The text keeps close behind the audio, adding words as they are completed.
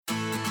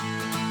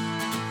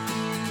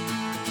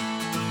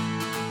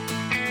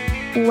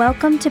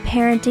Welcome to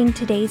Parenting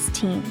Today's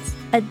Teens,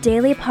 a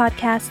daily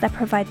podcast that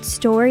provides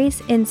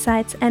stories,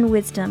 insights, and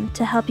wisdom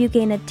to help you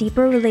gain a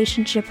deeper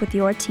relationship with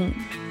your teen.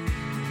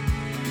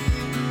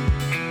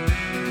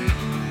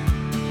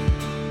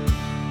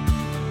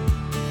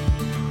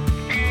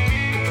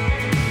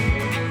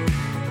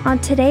 On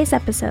today's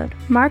episode,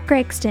 Mark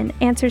Gregston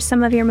answers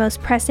some of your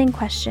most pressing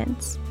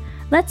questions.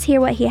 Let's hear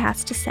what he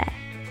has to say.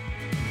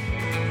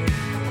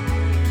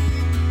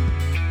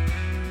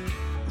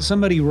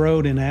 Somebody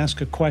wrote and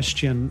asked a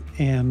question,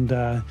 and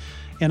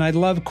I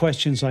love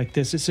questions like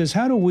this. It says,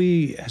 how do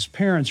we as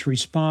parents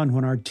respond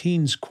when our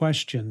teens'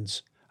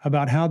 questions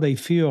about how they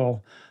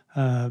feel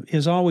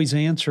is always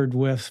answered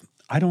with,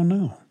 I don't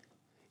know.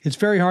 It's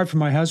very hard for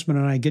my husband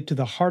and I to get to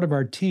the heart of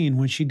our teen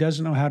when she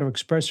doesn't know how to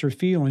express her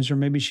feelings, or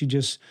maybe she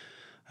just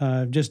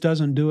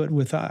doesn't do it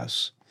with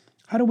us.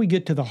 How do we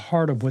get to the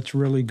heart of what's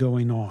really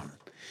going on?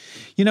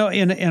 You know,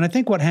 and I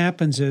think what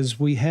happens is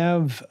we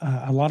have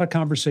a lot of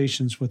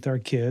conversations with our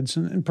kids,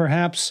 and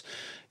perhaps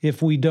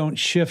if we don't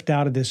shift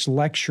out of this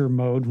lecture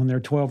mode when they're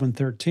 12 and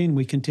 13,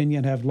 we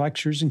continue to have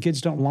lectures, and kids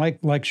don't like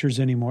lectures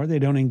anymore. They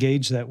don't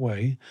engage that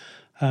way.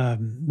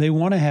 They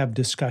want to have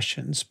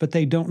discussions, but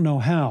they don't know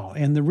how.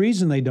 And the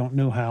reason they don't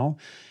know how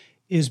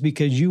is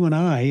because you and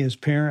I, as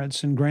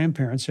parents and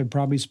grandparents, have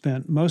probably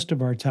spent most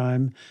of our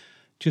time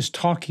just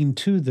talking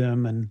to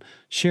them and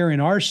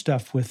sharing our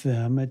stuff with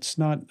them. It's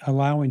not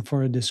allowing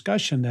for a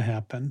discussion to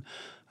happen.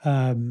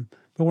 But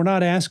we're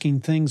not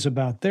asking things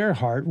about their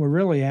heart. We're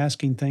really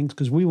asking things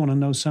because we want to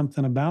know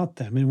something about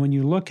them. And when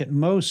you look at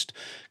most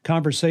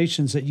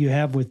conversations that you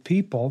have with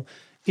people,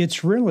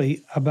 it's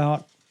really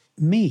about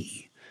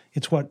me.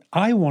 It's what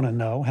I want to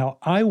know, how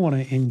I want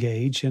to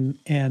engage,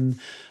 and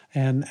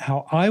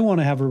how I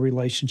want to have a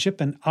relationship.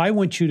 And I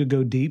want you to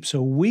go deep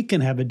so we can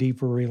have a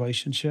deeper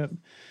relationship.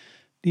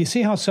 Do you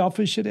see how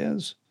selfish it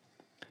is?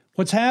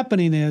 What's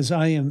happening is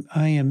I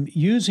am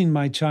using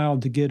my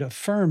child to get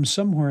affirmed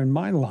somewhere in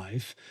my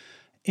life.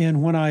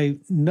 And when I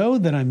know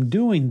that I'm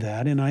doing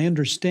that, and I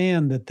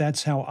understand that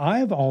that's how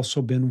I've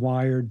also been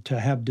wired to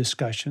have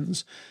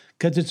discussions,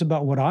 because it's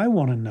about what I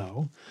want to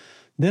know,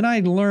 then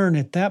I learn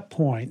at that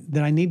point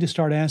that I need to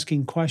start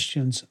asking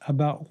questions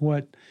about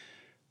what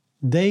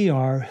they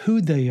are,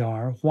 who they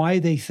are, why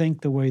they think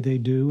the way they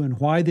do, and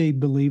why they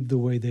believe the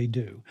way they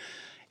do.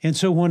 And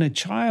so when a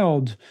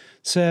child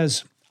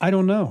says, I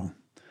don't know,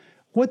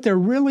 what they're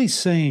really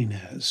saying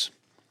is,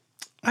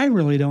 I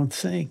really don't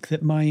think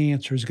that my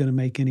answer is going to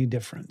make any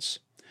difference.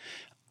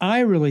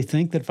 I really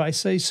think that if I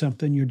say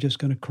something, you're just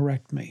going to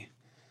correct me.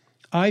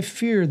 I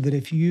fear that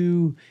if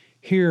you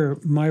hear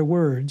my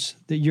words,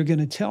 that you're going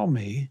to tell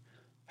me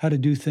how to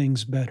do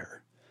things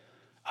better.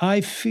 I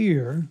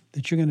fear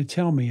that you're going to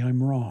tell me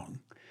I'm wrong.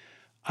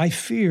 I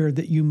fear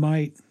that you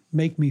might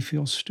make me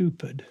feel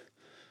stupid.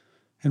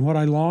 And what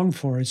I long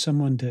for is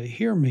someone to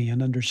hear me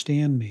and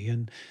understand me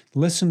and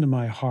listen to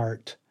my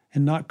heart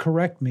and not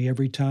correct me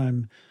every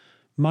time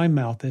my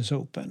mouth is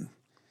open.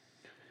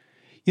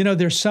 You know,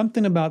 there's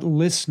something about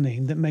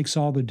listening that makes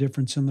all the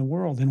difference in the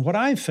world. And what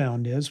I've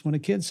found is when a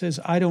kid says,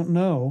 I don't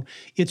know,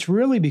 it's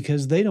really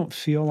because they don't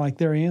feel like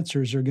their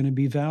answers are going to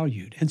be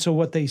valued. And so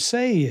what they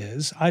say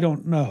is, I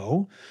don't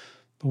know.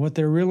 But what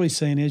they're really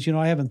saying is,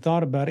 I haven't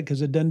thought about it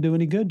because it doesn't do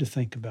any good to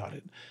think about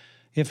it.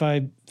 If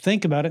I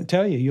think about it and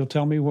tell you, you'll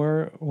tell me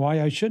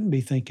why I shouldn't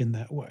be thinking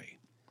that way.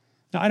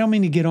 Now, I don't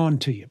mean to get on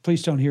to you.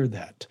 Please don't hear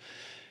that.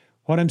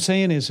 What I'm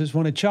saying is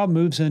when a child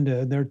moves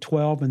into their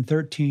 12 and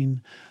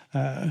 13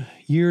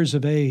 years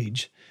of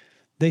age,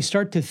 they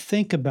start to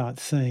think about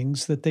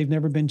things that they've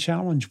never been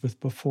challenged with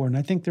before, and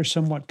I think they're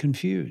somewhat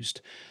confused.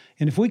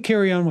 And if we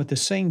carry on with the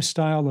same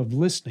style of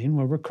listening,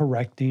 where we're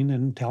correcting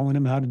and telling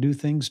them how to do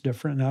things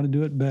different and how to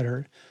do it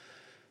better,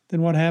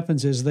 then what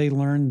happens is they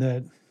learn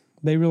that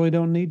they really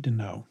don't need to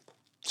know,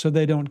 so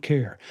they don't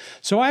care.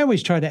 So I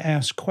always try to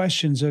ask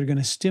questions that are going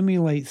to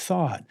stimulate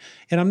thought.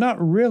 And I'm not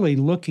really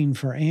looking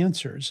for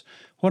answers.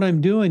 What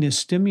I'm doing is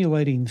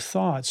stimulating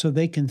thought so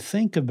they can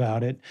think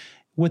about it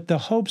with the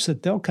hopes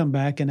that they'll come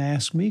back and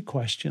ask me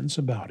questions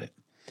about it.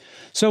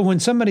 So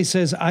when somebody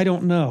says, I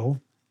don't know,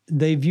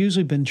 they've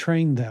usually been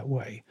trained that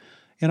way.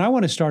 And I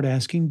want to start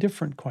asking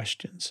different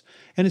questions.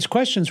 And it's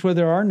questions where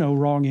there are no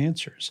wrong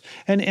answers.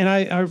 And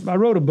I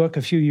wrote a book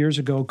a few years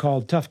ago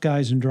called Tough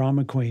Guys and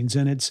Drama Queens.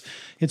 And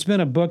it's been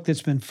a book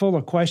that's been full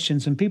of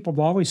questions. And people have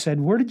always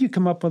said, where did you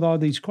come up with all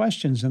these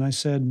questions? And I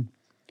said,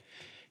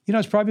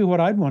 it's probably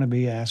what I'd want to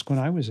be asked when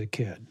I was a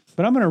kid.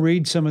 But I'm going to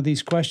read some of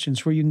these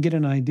questions where you can get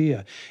an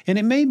idea. And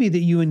it may be that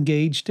you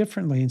engage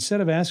differently.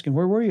 Instead of asking,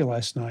 where were you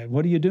last night?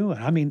 What are you doing?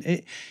 I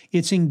mean,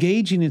 it's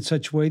engaging in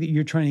such a way that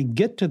you're trying to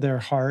get to their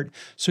heart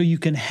so you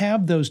can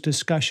have those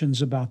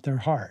discussions about their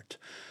heart.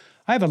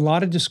 I have a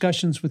lot of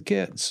discussions with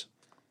kids,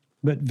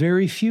 but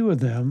very few of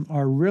them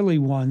are really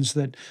ones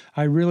that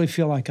I really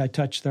feel like I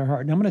touch their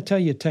heart. And I'm going to tell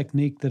you a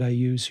technique that I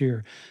use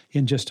here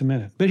in just a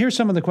minute. But here's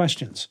some of the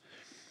questions.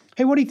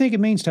 Hey, what do you think it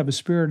means to have a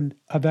spirit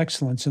of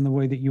excellence in the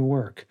way that you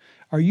work?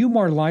 Are you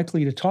more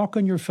likely to talk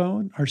on your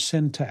phone or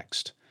send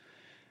text?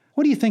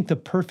 What do you think the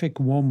perfect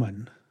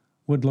woman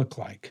would look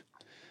like?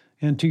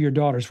 And to your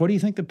daughters, what do you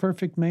think the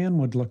perfect man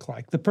would look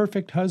like? The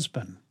perfect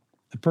husband,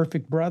 the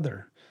perfect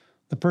brother,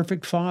 the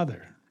perfect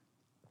father.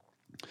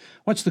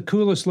 What's the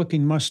coolest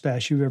looking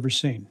mustache you've ever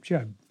seen? Gee,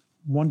 I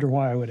wonder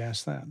why I would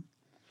ask that.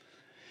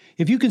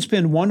 If you can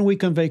spend 1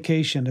 week on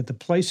vacation at the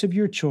place of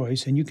your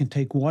choice and you can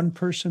take one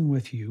person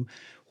with you,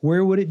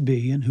 where would it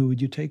be and who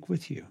would you take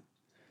with you?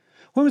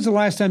 When was the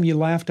last time you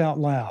laughed out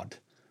loud?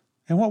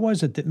 And what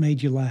was it that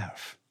made you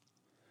laugh?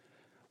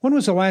 When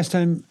was the last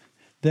time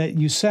that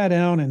you sat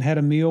down and had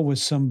a meal with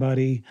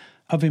somebody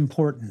of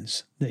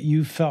importance that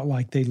you felt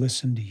like they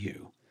listened to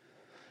you?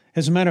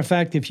 As a matter of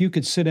fact, if you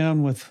could sit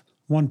down with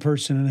one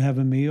person and have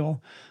a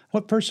meal,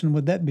 what person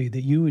would that be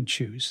that you would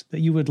choose,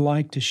 that you would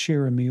like to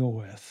share a meal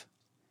with?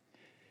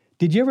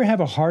 Did you ever have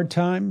a hard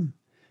time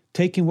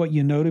taking what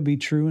you know to be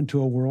true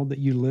into a world that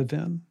you live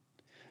in?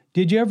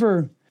 Did you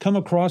ever come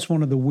across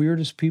one of the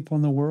weirdest people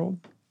in the world?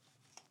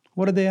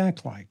 What do they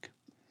act like?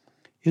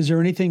 Is there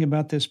anything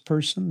about this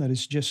person that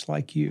is just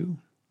like you?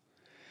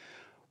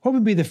 What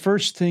would be the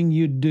first thing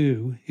you'd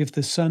do if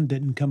the sun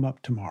didn't come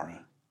up tomorrow?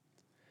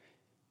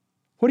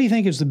 What do you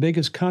think is the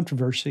biggest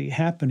controversy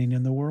happening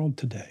in the world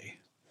today?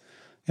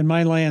 In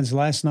my lands,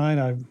 last night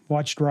I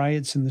watched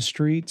riots in the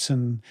streets,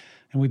 and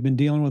we've been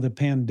dealing with a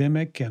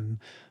pandemic, and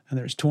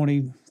there's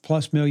 20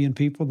 plus million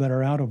people that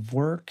are out of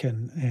work,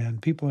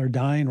 and people are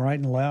dying right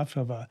and left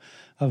of a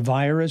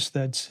virus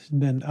that's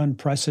been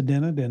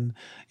unprecedented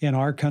in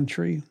our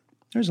country.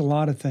 There's a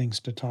lot of things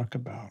to talk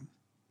about.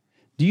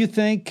 Do you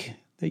think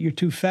that you're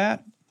too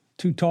fat,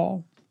 too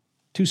tall,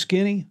 too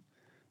skinny,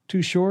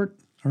 too short,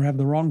 or have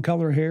the wrong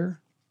color hair?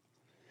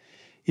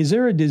 Is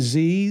there a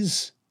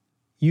disease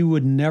you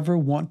would never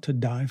want to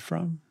die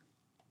from?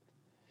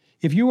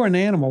 If you were an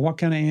animal, what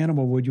kind of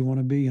animal would you want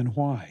to be and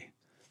why?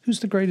 Who's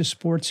the greatest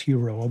sports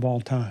hero of all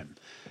time?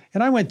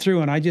 And I went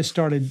through and I just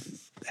started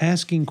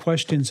asking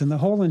questions, and the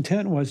whole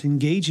intent was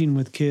engaging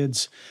with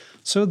kids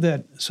so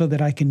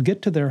that I can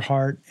get to their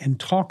heart and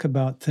talk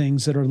about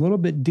things that are a little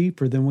bit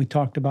deeper than we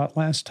talked about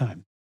last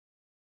time.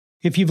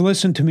 If you've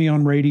listened to me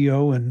on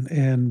radio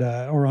and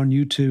or on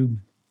YouTube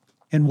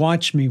and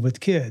watched me with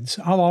kids,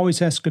 I'll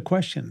always ask a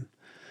question.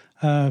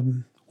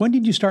 When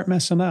did you start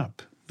messing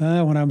up?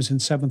 When I was in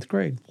 7th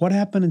grade. What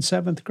happened in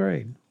 7th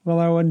grade? Well,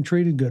 I wasn't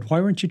treated good. Why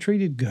weren't you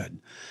treated good?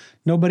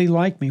 Nobody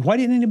liked me. Why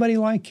didn't anybody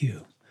like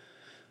you?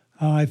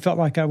 I felt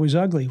like I was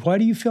ugly. Why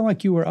do you feel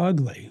like you were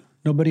ugly?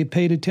 Nobody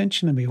paid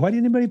attention to me. Why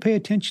didn't anybody pay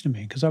attention to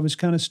me? Because I was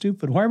kind of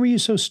stupid. Why were you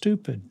so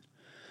stupid?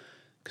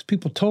 Because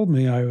people told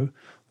me I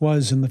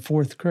was in the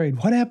 4th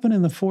grade. What happened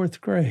in the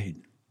 4th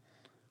grade?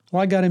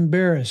 Well, I got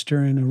embarrassed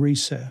during a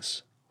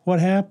recess. What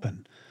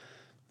happened?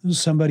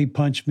 Somebody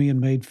punched me and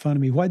made fun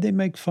of me. Why'd they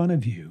make fun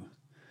of you?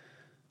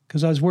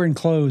 Because I was wearing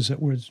clothes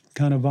that were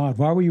kind of odd.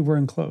 Why were you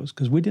wearing clothes?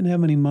 Because we didn't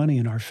have any money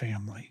in our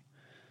family.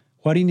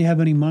 Why didn't you have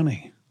any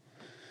money?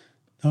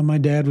 Oh, my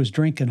dad was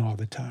drinking all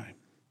the time.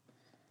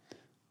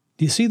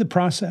 Do you see the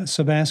process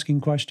of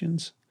asking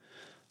questions?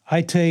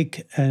 I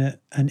take an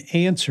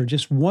answer,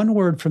 just one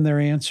word from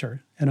their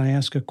answer, and I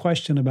ask a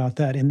question about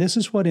that. And this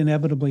is what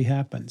inevitably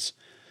happens.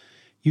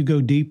 You go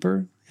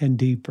deeper and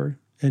deeper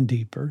and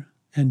deeper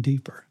and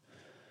deeper.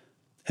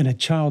 And a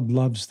child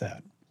loves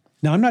that.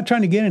 Now, I'm not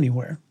trying to get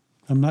anywhere.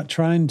 I'm not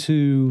trying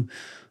to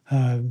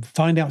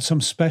find out some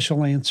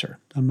special answer.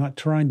 I'm not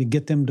trying to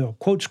get them to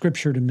quote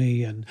scripture to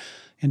me and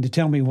to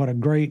tell me what a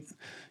great,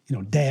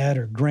 dad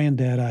or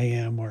granddad I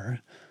am. Or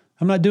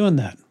I'm not doing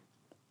that.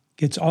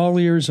 It's all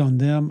ears on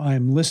them. I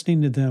am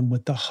listening to them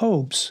with the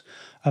hopes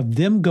of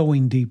them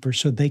going deeper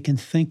so they can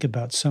think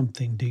about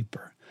something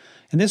deeper.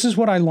 And this is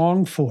what I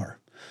long for.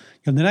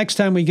 And the next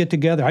time we get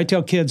together, I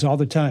tell kids all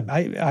the time,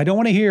 I don't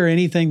want to hear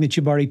anything that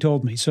you've already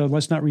told me, so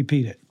let's not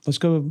repeat it. Let's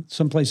go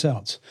someplace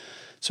else.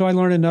 So I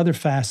learn another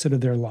facet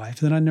of their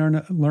life. Then I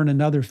learn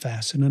another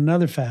facet,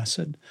 another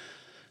facet.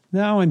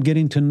 Now I'm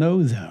getting to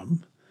know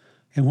them.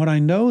 And when I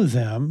know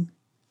them,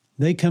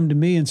 they come to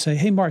me and say,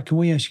 hey, Mark, can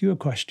we ask you a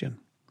question?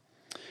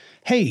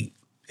 Hey,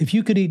 if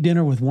you could eat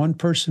dinner with one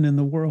person in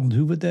the world,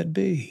 who would that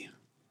be?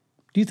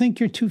 Do you think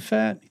you're too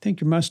fat? You think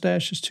your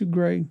mustache is too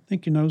gray?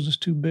 Think your nose is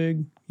too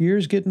big? Your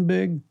ears getting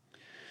big? You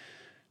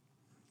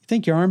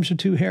think your arms are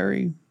too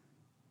hairy?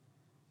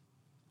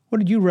 What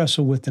did you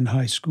wrestle with in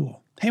high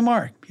school? Hey,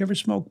 Mark, you ever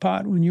smoke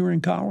pot when you were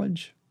in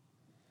college?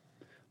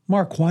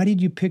 Mark, why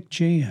did you pick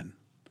Jan?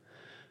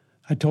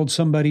 I told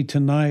somebody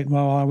tonight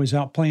while I was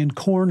out playing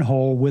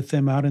cornhole with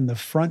them out in the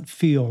front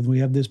field. We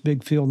have this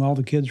big field and all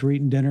the kids were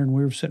eating dinner and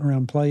we were sitting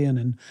around playing.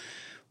 And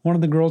one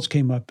of the girls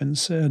came up and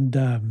said,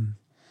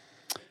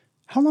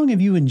 how long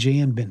have you and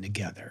Jan been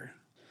together?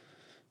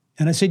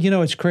 And I said,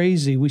 it's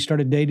crazy. We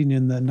started dating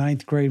in the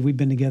 9th grade. We've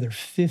been together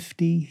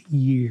 50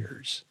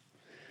 years.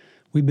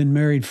 We've been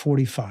married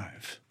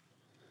 45.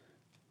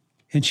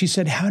 And she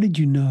said, how did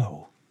you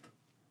know?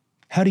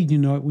 How did you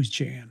know it was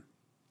Jan?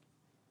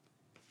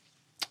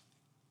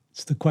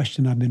 It's the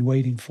question I've been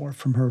waiting for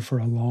from her for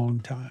a long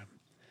time.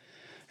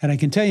 And I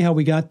can tell you how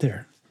we got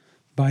there.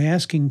 By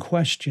asking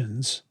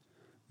questions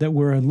that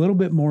were a little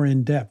bit more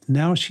in depth.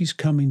 Now she's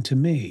coming to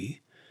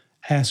me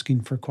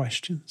asking for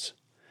questions.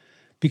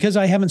 because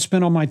I haven't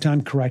spent all my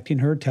time correcting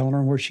her, telling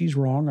her where she's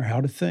wrong or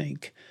how to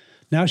think.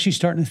 Now she's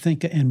starting to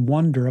think and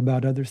wonder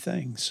about other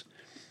things.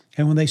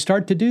 And when they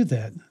start to do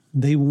that,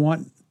 they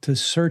want to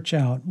search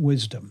out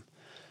wisdom.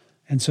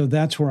 And so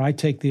that's where I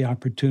take the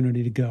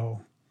opportunity to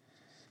go,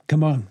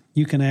 come on,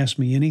 you can ask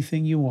me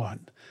anything you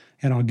want,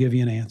 and I'll give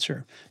you an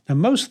answer. Now,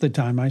 most of the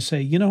time I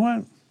say, you know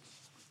what?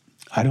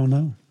 I don't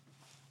know.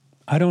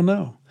 I don't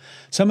know.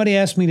 Somebody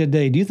asked me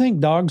today, do you think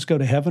dogs go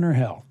to heaven or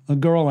hell? A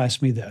girl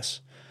asked me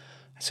this.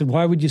 I said,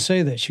 why would you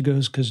say that? She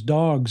goes, because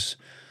dogs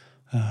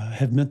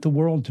have meant the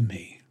world to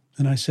me.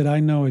 And I said, I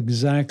know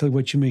exactly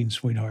what you mean,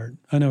 sweetheart.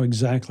 I know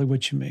exactly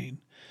what you mean.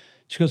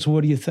 She goes, well,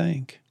 what do you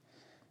think?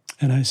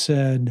 And I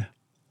said,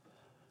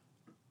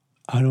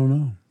 I don't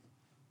know.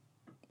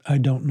 I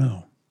don't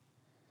know.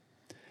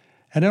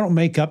 And I don't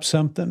make up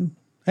something.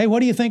 Hey,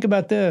 what do you think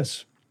about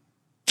this?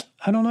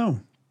 I don't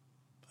know.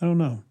 I don't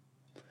know.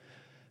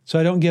 So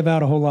I don't give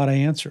out a whole lot of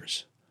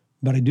answers,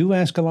 but I do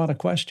ask a lot of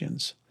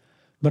questions.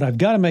 But I've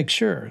got to make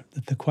sure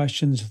that the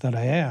questions that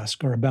I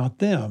ask are about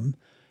them,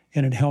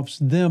 and it helps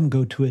them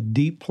go to a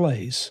deep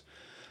place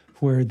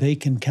where they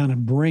can kind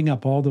of bring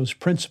up all those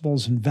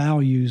principles and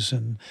values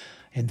and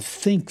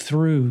think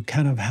through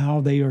kind of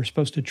how they are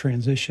supposed to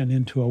transition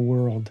into a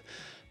world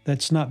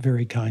that's not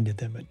very kind to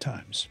them at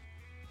times.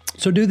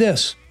 So do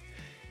this.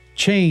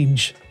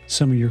 Change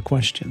some of your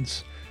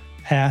questions.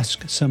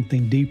 Ask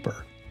something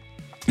deeper.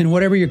 And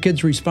whatever your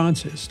kid's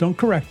response is, don't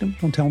correct them.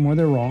 Don't tell them where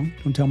they're wrong.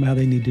 Don't tell them how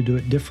they need to do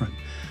it different.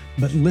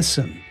 But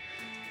listen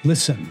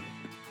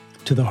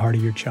to the heart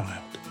of your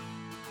child.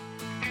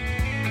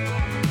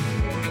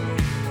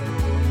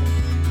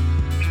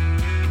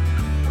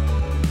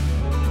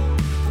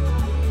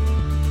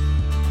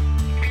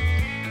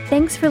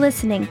 Thanks for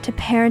listening to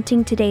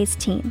Parenting Today's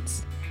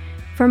Teens.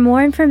 For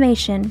more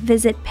information,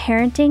 visit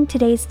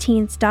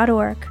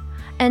parentingtodaysteens.org,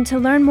 and to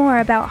learn more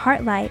about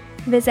Heartlight,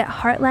 visit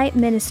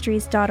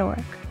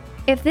heartlightministries.org.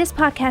 If this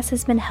podcast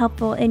has been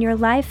helpful in your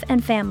life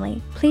and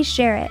family, please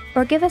share it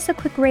or give us a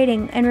quick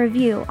rating and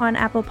review on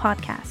Apple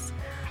Podcasts.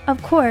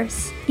 Of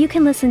course, you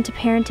can listen to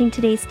Parenting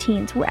Today's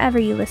Teens wherever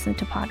you listen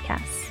to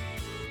podcasts.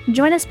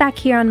 Join us back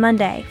here on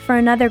Monday for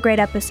another great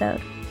episode.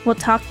 We'll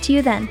talk to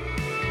you then.